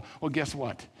miserable. Well, guess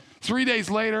what? 3 days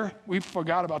later, we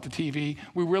forgot about the TV.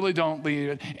 We really don't leave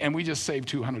it, and we just saved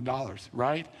 $200,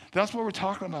 right? That's what we're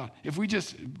talking about. If we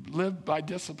just live by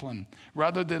discipline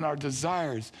rather than our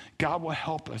desires, God will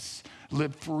help us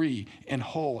live free and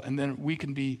whole, and then we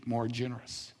can be more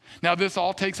generous. Now, this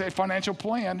all takes a financial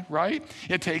plan, right?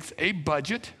 It takes a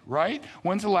budget, right?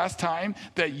 When's the last time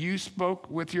that you spoke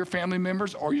with your family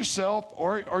members or yourself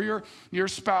or your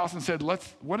spouse and said,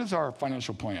 what is our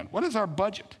financial plan? What is our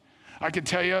budget? I can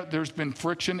tell you there's been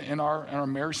friction in our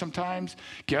marriage sometimes.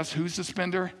 Guess who's the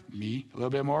spender? Me, a little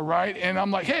bit more, right? And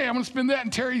I'm like, hey, I'm going to spend that.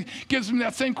 And Terry gives me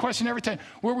that same question every time.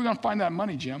 Where are we going to find that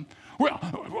money, Jim? Well,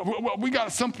 we got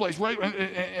it someplace, right?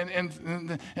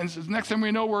 And next time we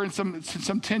know, we're in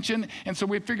some tension. And so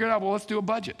we figured out, well, let's do a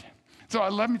budget. So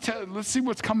let's see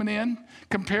what's coming in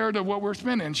compared to what we're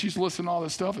spending. And she's listing all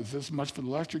this stuff. It's this much for the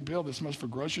electric bill, this much for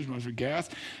groceries, this much for gas.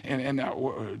 And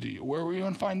where are we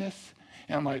going to find this?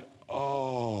 And I'm like,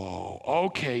 oh,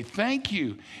 okay, thank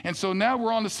you. And so now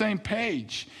we're on the same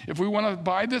page. If we want to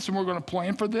buy this and we're going to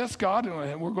plan for this, God,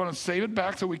 and we're going to save it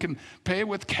back so we can pay it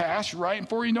with cash, right? And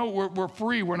before you know it, we're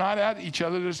free. We're not at each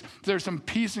other. There's some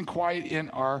peace and quiet in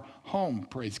our home,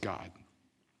 praise God.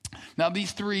 Now,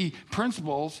 these three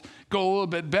principles go a little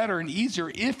bit better and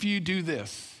easier if you do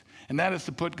this, and that is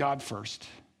to put God first.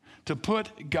 To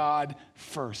put God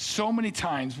first. So many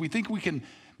times we think we can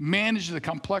manage the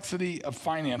complexity of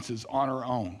finances on our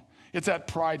own. It's that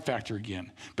pride factor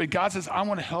again. But God says, I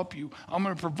want to help you. I'm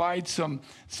going to provide some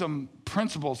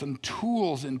principles and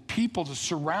tools and people to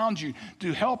surround you,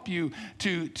 to help you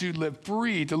to live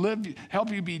free,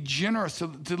 help you be generous,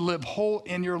 to live whole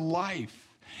in your life.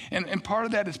 And part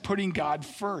of that is putting God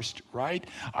first, right?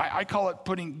 I call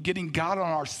it getting God on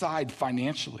our side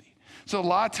financially. So a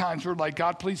lot of times we're like,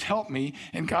 God, please help me.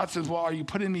 And God says, well, are you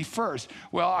putting me first?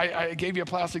 Well, I gave you a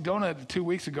plastic donut 2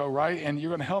 weeks ago, right? And you're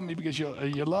going to help me because you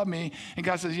love me. And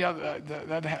God says, yeah,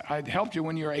 I helped you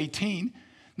when you were 18.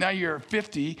 Now you're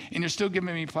 50 and you're still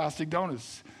giving me plastic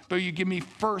donuts. But you give me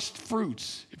first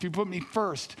fruits. If you put me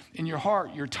first in your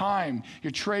heart, your time,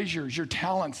 your treasures, your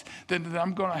talents, then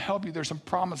I'm going to help you. There's some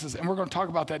promises, and we're going to talk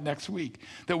about that next week,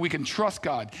 that we can trust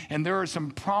God. And there are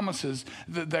some promises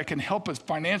that can help us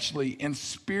financially and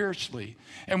spiritually.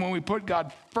 And when we put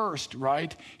God first,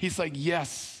 right, he's like,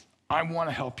 yes, I want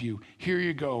to help you. Here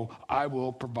you go. I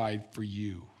will provide for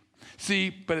you. See,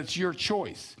 but it's your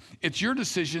choice. It's your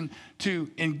decision to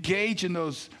engage in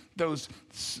those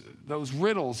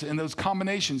riddles and those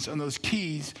combinations and those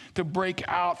keys to break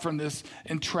out from this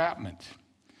entrapment.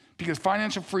 Because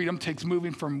financial freedom takes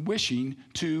moving from wishing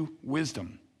to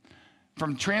wisdom.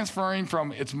 From transferring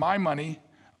from it's my money,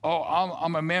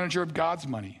 I'm a manager of God's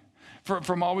money.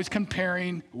 From always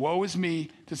comparing, woe is me,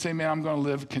 to say, man, I'm going to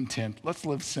live content. Let's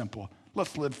live simple.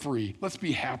 Let's live free. Let's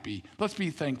be happy. Let's be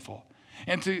thankful.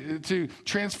 And to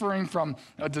transferring from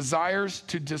desires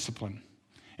to discipline.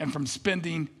 And from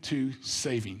spending to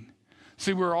saving.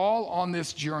 See, we're all on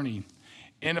this journey.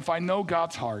 And if I know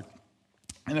God's heart,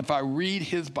 and if I read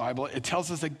his Bible, it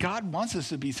tells us that God wants us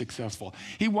to be successful.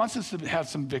 He wants us to have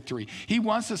some victory. He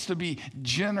wants us to be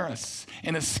generous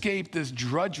and escape this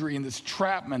drudgery and this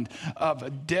trapment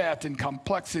of debt and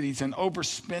complexities and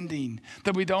overspending.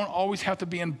 That we don't always have to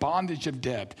be in bondage of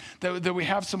debt. That we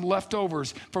have some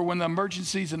leftovers for when the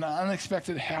emergencies and the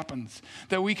unexpected happens.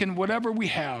 That we can, whatever we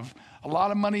have, a lot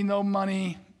of money, no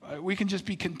money, we can just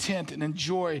be content and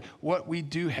enjoy what we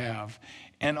do have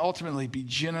and ultimately be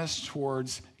generous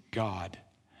towards God.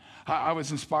 I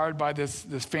was inspired by this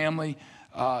family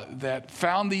that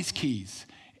found these keys.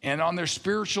 And on their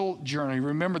spiritual journey,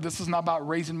 remember, this is not about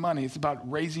raising money. It's about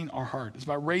raising our heart. It's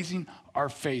about raising our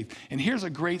faith. And here's a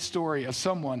great story of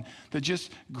someone that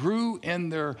just grew in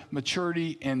their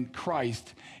maturity in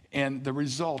Christ. And the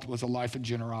result was a life of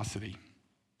generosity.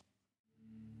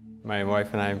 My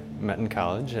wife and I met in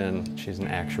college, and she's an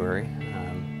actuary,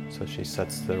 so she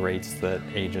sets the rates that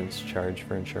agents charge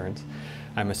for insurance.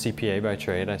 I'm a CPA by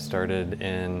trade. I started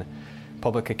in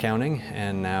public accounting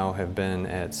and now have been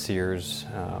at Sears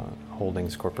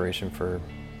Holdings Corporation for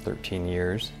 13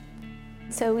 years.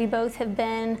 So we both have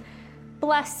been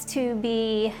blessed to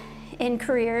be in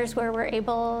careers where we're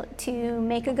able to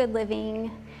make a good living,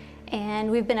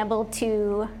 and we've been able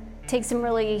to take some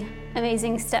really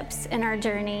amazing steps in our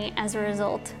journey as a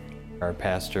result. Our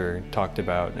pastor talked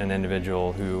about an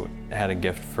individual who had a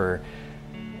gift for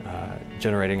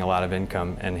generating a lot of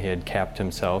income, and he had capped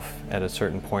himself at a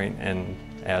certain point, and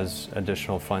as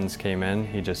additional funds came in,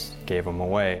 he just gave them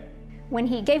away. When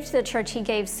he gave to the church, he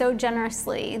gave so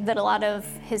generously that a lot of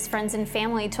his friends and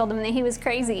family told him that he was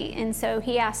crazy. And so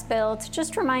he asked Bill to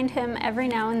just remind him every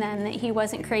now and then that he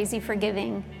wasn't crazy for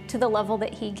giving to the level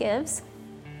that he gives.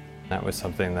 That was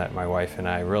something that my wife and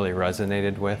I really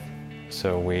resonated with.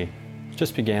 So we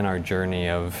just began our journey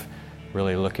of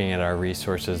really looking at our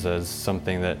resources as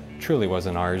something that truly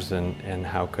wasn't ours, and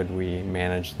how could we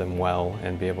manage them well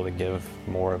and be able to give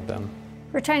more of them.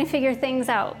 We're trying to figure things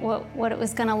out, what it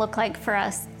was going to look like for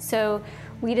us. So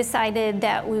we decided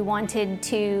that we wanted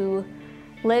to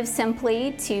live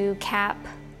simply, to cap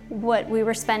what we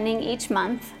were spending each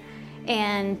month,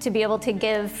 and to be able to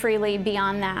give freely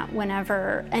beyond that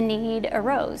whenever a need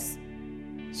arose.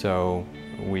 So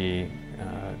we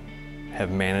have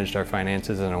managed our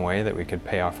finances in a way that we could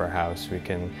pay off our house, we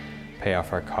can pay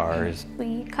off our cars.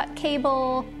 We cut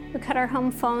cable, we cut our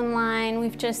home phone line,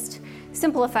 we've just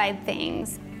simplified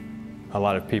things. A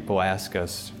lot of people ask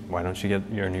us, why don't you get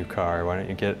your new car? Why don't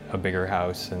you get a bigger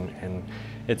house? And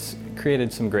it's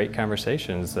created some great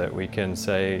conversations that we can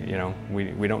say, you know,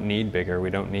 we don't need bigger, we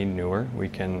don't need newer. We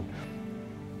can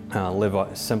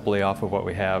live simply off of what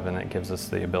we have, and that gives us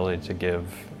the ability to give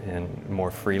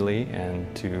more freely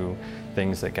and to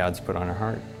things that God's put on our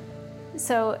heart.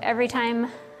 So every time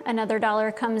another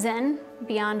dollar comes in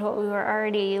beyond what we were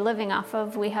already living off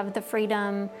of, we have the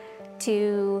freedom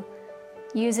to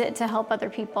use it to help other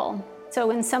people. So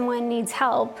when someone needs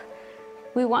help,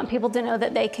 we want people to know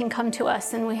that they can come to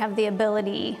us and we have the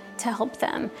ability to help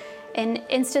them. And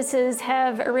instances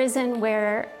have arisen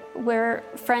where where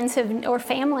friends or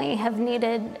family have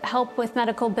needed help with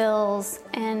medical bills,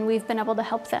 and we've been able to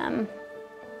help them.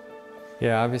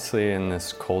 Yeah, obviously in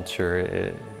this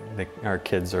culture, our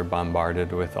kids are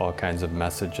bombarded with all kinds of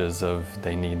messages of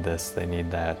they need this, they need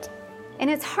that. And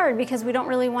it's hard because we don't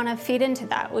really want to feed into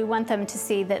that. We want them to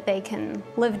see that they can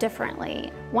live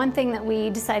differently. One thing that we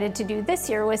decided to do this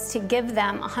year was to give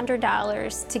them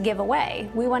 $100 to give away.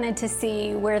 We wanted to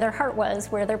see where their heart was,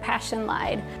 where their passion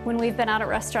lied. When we've been out at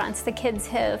restaurants, the kids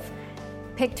have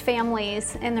picked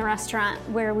families in the restaurant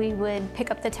where we would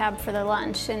pick up the tab for their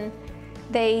lunch, and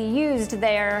they used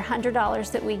their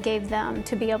 $100 that we gave them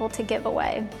to be able to give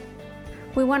away.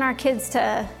 We want our kids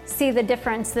to see the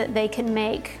difference that they can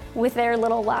make with their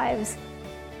little lives.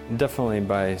 Definitely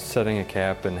by setting a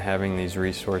cap and having these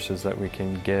resources that we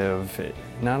can give,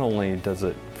 not only does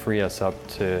it free us up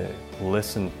to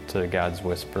listen to God's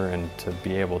whisper and to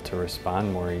be able to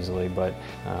respond more easily, but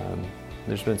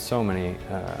there's been so many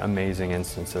amazing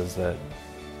instances that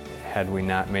had we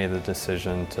not made the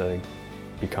decision to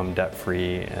become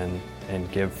debt-free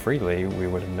and give freely, we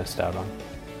would have missed out on.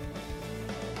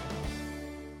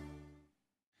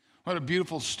 What a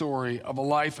beautiful story of a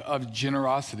life of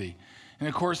generosity. And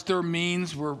of course, their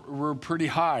means were pretty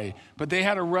high, but they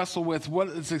had to wrestle with what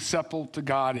is acceptable to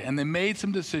God. And they made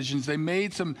some decisions. They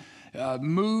made some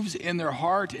moves in their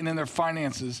heart and in their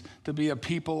finances to be a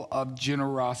people of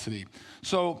generosity.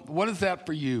 So what is that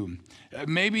for you?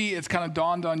 Maybe it's kind of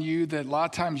dawned on you that a lot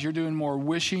of times you're doing more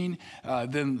wishing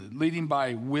than leading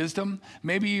by wisdom.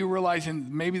 Maybe you're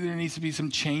realizing maybe there needs to be some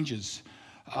changes.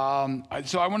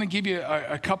 So I want to give you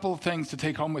a couple of things to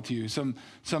take home with you. Some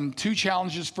 2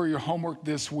 challenges for your homework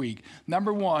this week.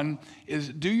 Number 1 is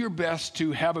do your best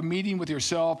to have a meeting with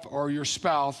yourself or your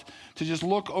spouse to just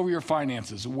look over your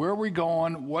finances. Where are we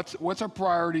going? What's our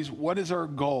priorities? What is our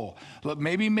goal?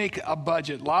 Maybe make a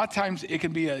budget. A lot of times it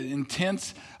can be an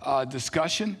intense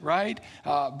discussion, right?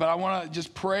 But I want to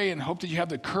just pray and hope that you have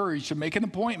the courage to make an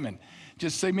appointment.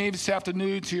 Just say maybe this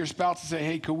afternoon to your spouse and say,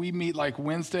 hey, could we meet like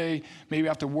Wednesday, maybe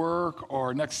after work,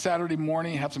 or next Saturday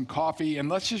morning, have some coffee, and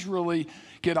let's just really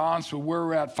get honest with where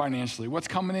we're at financially. What's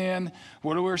coming in?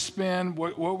 What do we spend?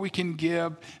 What we can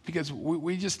give? Because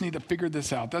we just need to figure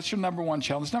this out. That's your number 1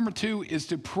 challenge. Number 2 is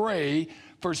to pray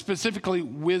for specifically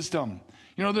wisdom.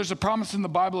 You know, there's a promise in the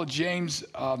Bible that James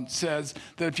says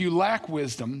that if you lack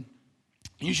wisdom,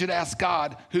 you should ask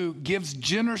God, who gives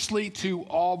generously to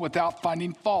all without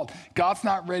finding fault. God's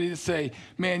not ready to say,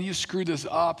 man, you screwed this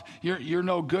up. You're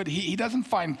no good. He doesn't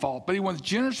find fault, but he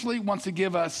generously wants to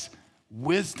give us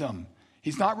wisdom.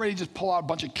 He's not ready to just pull out a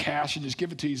bunch of cash and just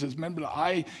give it to you. He says, remember,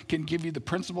 I can give you the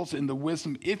principles and the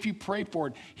wisdom. If you pray for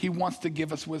it, he wants to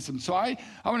give us wisdom. So I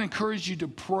want to encourage you to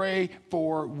pray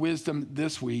for wisdom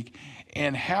this week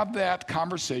and have that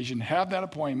conversation, have that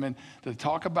appointment to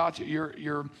talk about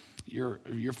your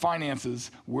finances,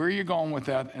 where you're going with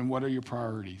that, and what are your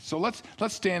priorities. So let's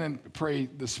stand and pray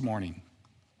this morning.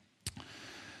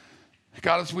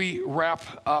 God, as we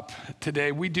wrap up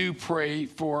today, we do pray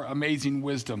for amazing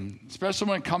wisdom, especially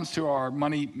when it comes to our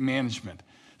money management.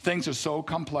 Things are so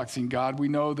complex in God. We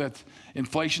know that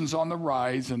inflation's on the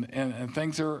rise and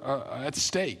things are at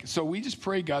stake. So we just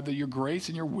pray, God, that your grace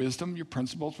and your wisdom, your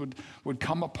principles would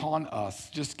come upon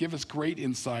us. Just give us great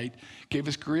insight, give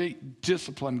us great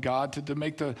discipline, God, to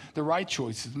make the right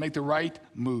choices, make the right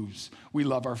moves. We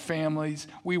love our families.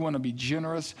 We want to be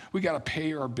generous. We got to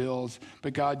pay our bills.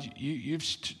 But God, you've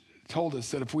told us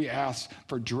that if we ask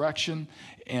for direction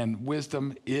and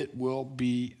wisdom, it will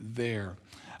be there.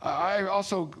 I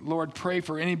also, Lord, pray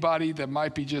for anybody that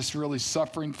might be just really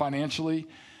suffering financially.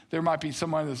 There might be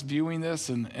someone that's viewing this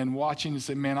and watching and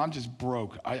say, man, I'm just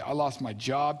broke. I lost my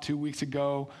job 2 weeks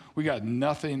ago. We got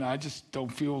nothing. I just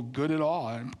don't feel good at all.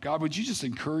 And God, would you just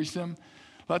encourage them?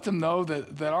 Let them know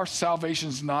that our salvation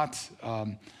is not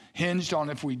hinged on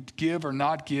if we give or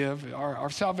not give. Our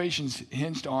salvation's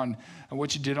hinged on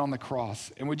what you did on the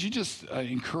cross. And would you just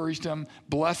encourage them,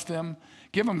 bless them,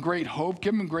 give them great hope,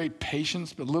 give them great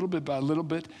patience, but little bit by little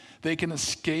bit, they can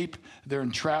escape their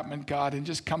entrapment, God, and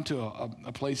just come to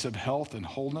a place of health and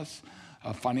wholeness,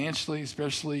 financially,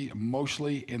 especially,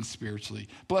 emotionally, and spiritually.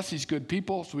 Bless these good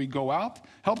people as we go out.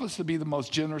 Help us to be the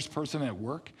most generous person at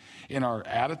work in our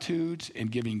attitudes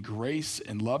and giving grace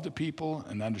and love to people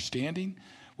and understanding.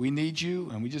 We need you,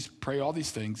 and we just pray all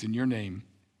these things in your name.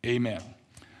 Amen.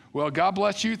 Well, God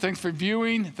bless you. Thanks for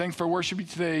viewing. Thanks for worshiping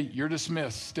today. You're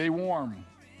dismissed. Stay warm.